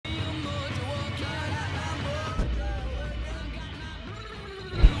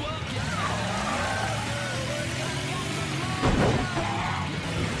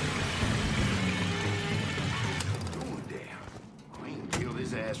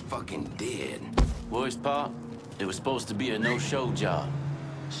fucking dead. Worst part? It was supposed to be a no-show job.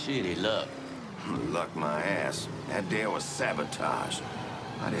 Shitty luck. Luck my ass. That deal was sabotage.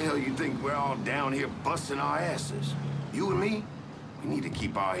 How the hell you think we're all down here busting our asses? You and me? We need to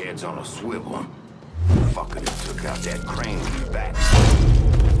keep our heads on a swivel. Fucker that took out that crane will be back.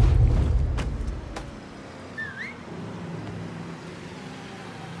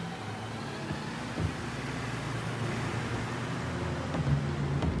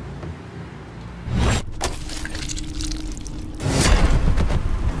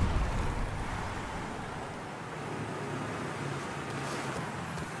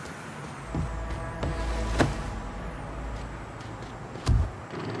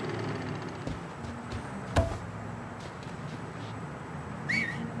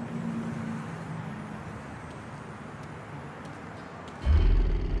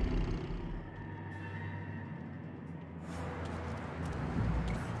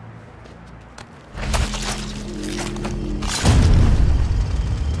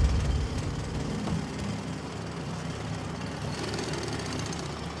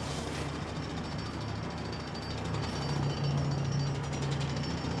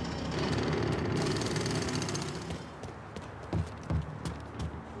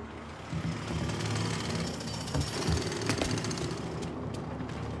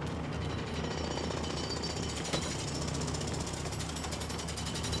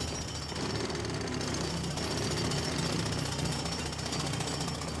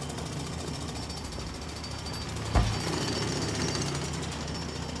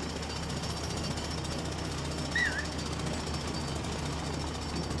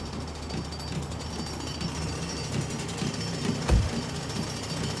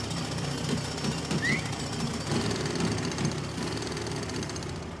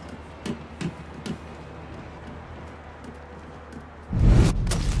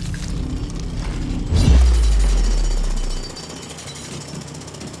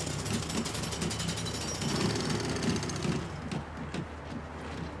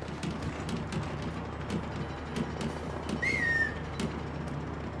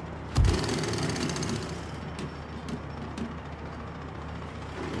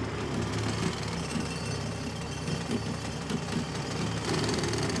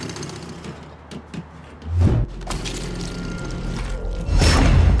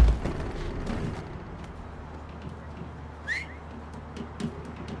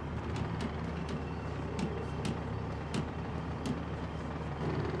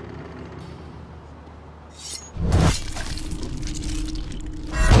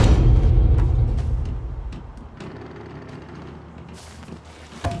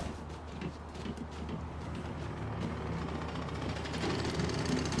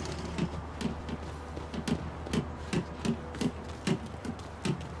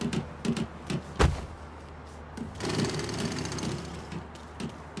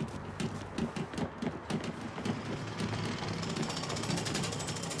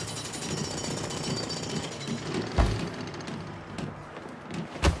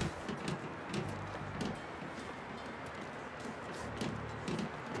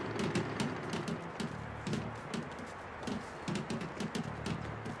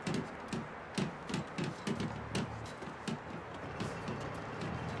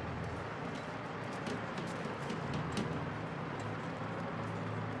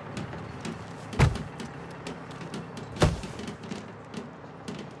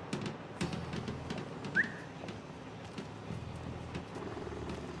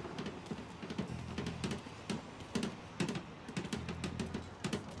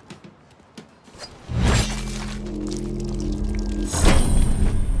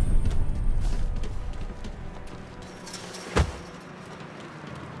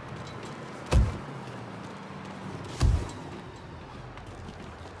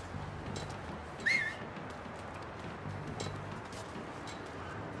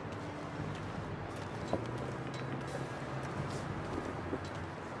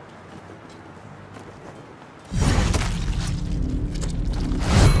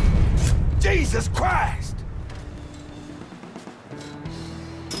 Jesus Christ!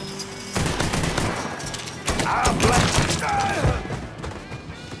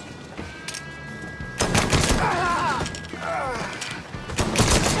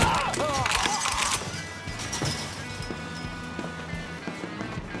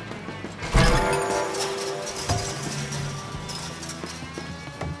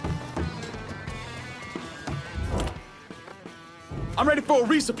 I'm ready for a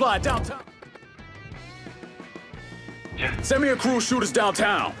resupply downtown. Send me a crew of shooters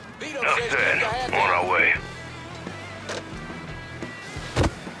downtown. Understand. On our way.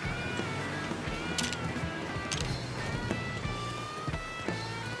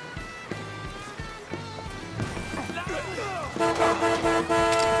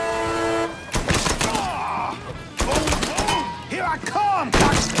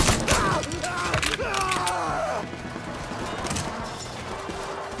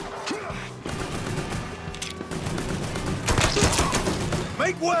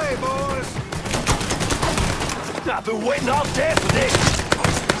 Make way, boys! I've been waiting all day for this!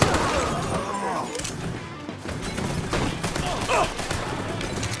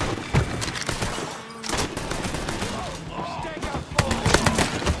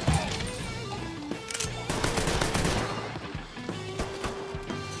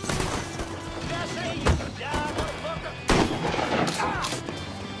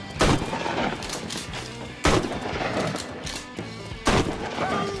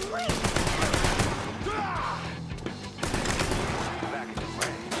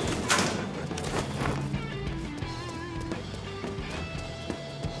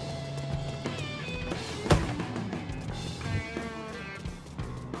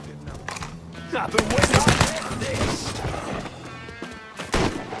 I've been waiting all day for this!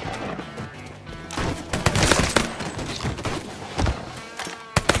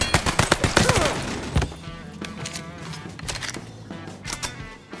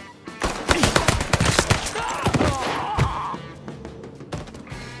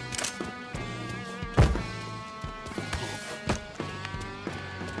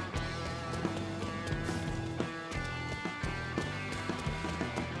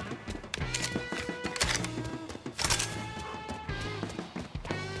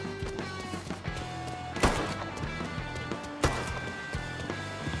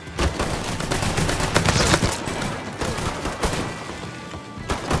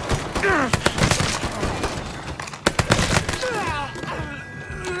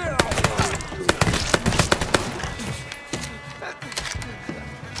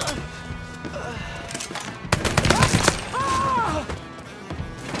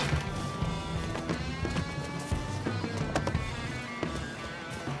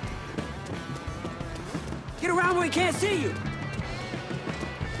 Get around where he can't see you!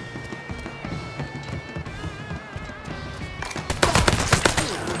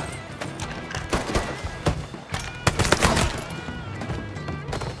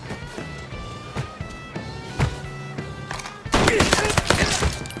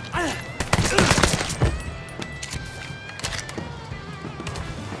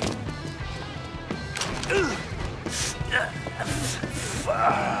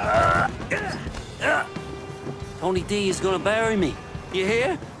 Tony D is gonna bury me. You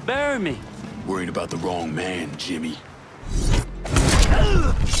hear? Bury me. Worried about the wrong man, Jimmy.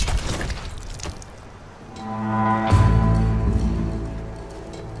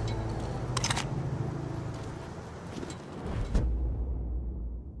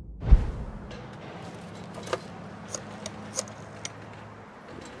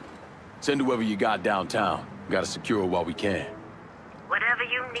 Send whoever you got downtown. Gotta secure it while we can. Whatever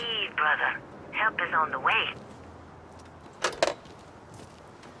you need, brother. Help is on the way.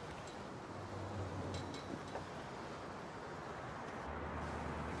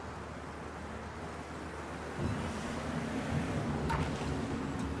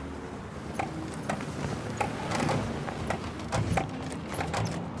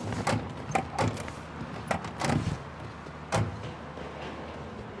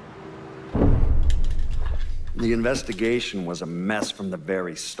 The investigation was a mess from the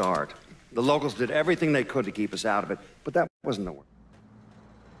very start. The locals did everything they could to keep us out of it, but that wasn't the work.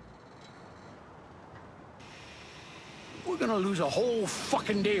 We're gonna lose a whole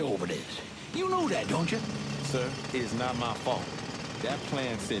fucking day over this. You know that, don't you? Sir, it is not my fault. That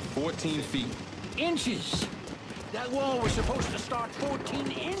plan said 14 feet. Inches. That wall was supposed to start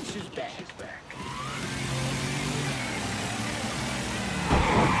 14 inches back.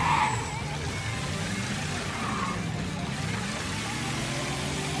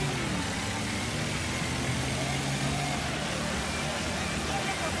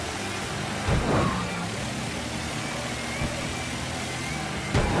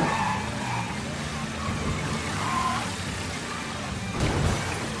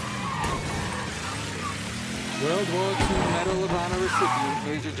 World War II Medal of Honor recipient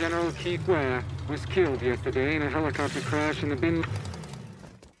Major General Keith Ware was killed yesterday in a helicopter crash in the Bin.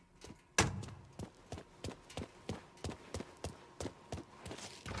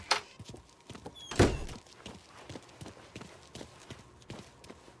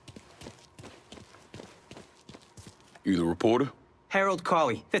 You the reporter? Harold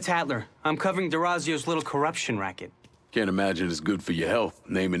Cawley, the Tattler. I'm covering DeRazio's little corruption racket. Can't imagine it's good for your health,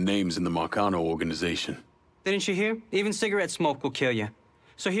 naming names in the Marcano organization. Didn't you hear? Even cigarette smoke will kill you.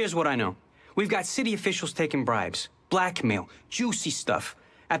 So here's what I know. We've got city officials taking bribes, blackmail, juicy stuff.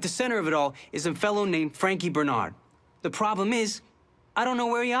 At the center of it all is a fellow named Frankie Bernard. The problem is, I don't know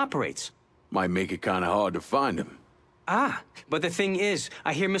where he operates. Might make it kind of hard to find him. Ah, but the thing is,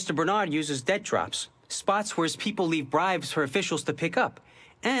 I hear Mr. Bernard uses debt drops. Spots where his people leave bribes for officials to pick up.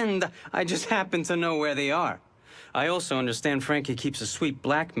 And I just happen to know where they are. I also understand Frankie keeps a sweet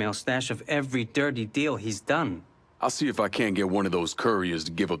blackmail stash of every dirty deal he's done. I'll see if I can't get one of those couriers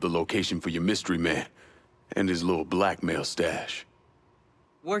to give up the location for your mystery man and his little blackmail stash.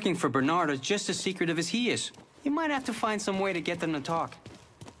 Working for Bernard is just as secretive as he is. You might have to find some way to get them to talk.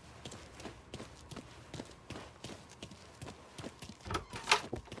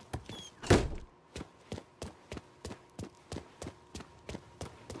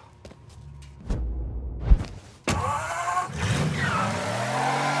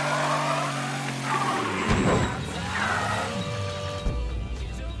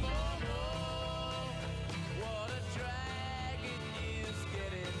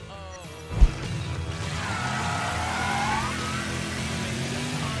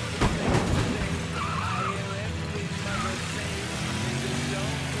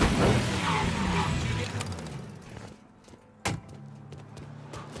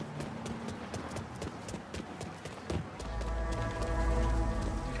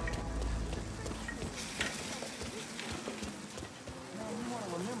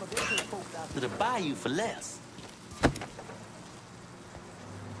 To the bayou for less.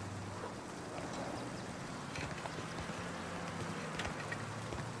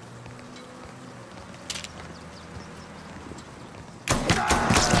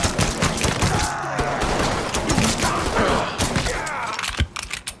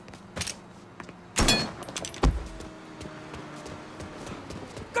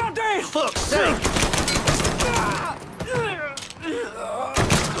 Goddamn! Fuck's sake!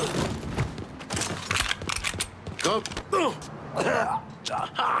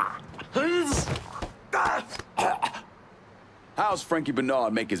 How's Frankie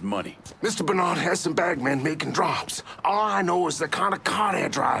Bernard make his money? Mr. Bernard has some bagmen making drops. All I know is the kind of car they're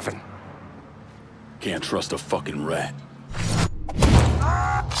driving. Can't trust a fucking rat.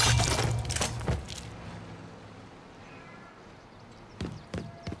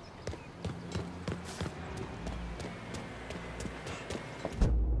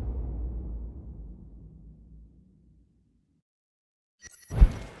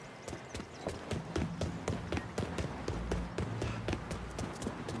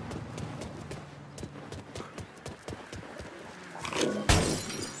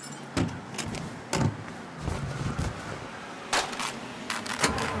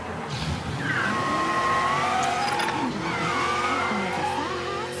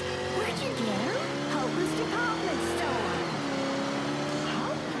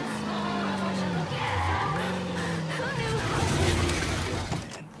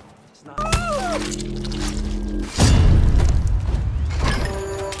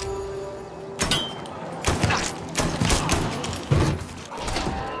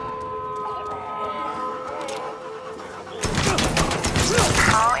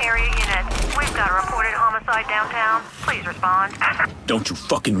 Downtown, please respond. Don't you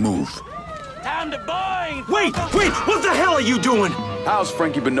fucking move. Time to bind! Wait! What the hell are you doing? How's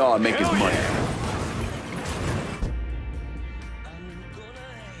Frankie Bernard make his money?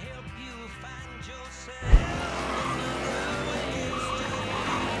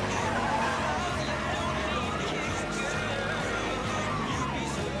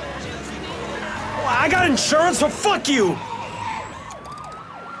 Oh, I got insurance, so fuck you!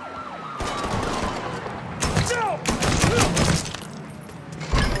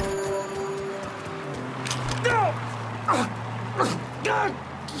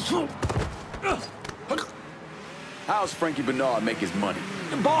 How's Frankie Bernard make his money?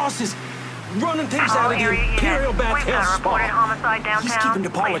 The boss is running things out of the Imperial Bathhouse reported spot. homicide downtown. He's keeping the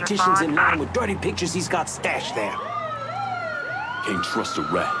Please politicians in respond. line with dirty pictures he's got stashed there. Can't trust a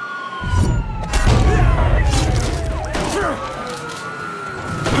rat.